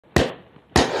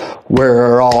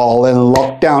We're all in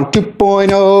lockdown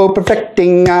 2.0,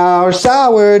 perfecting our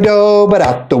sourdough. But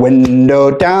out the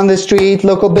window, down the street,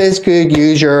 local biz could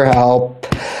use your help.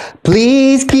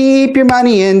 Please keep your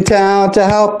money in town to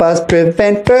help us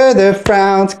prevent further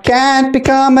frowns. Can't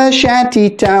become a shanty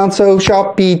town, so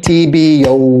shop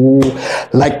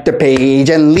PTBO. Like their page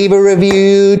and leave a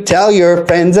review. Tell your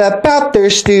friends about their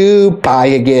stew. Buy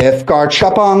a gift card,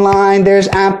 shop online. There's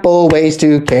ample ways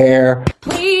to care.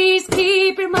 Please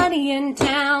keep your money in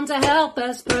town to help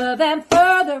us prevent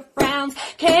further frowns.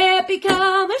 Can't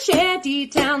become a shanty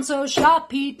town, so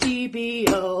shop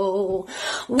PTBO.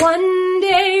 One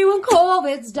day when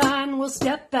COVID's done, we'll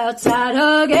step outside,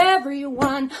 hug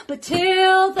everyone. But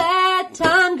till that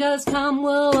time does come,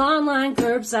 we'll online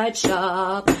curbside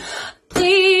shop.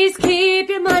 Please keep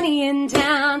your money in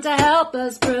town to help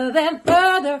us prevent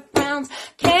further frowns.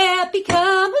 Can't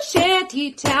become a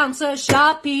shanty town, so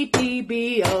shop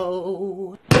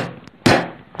PTBO.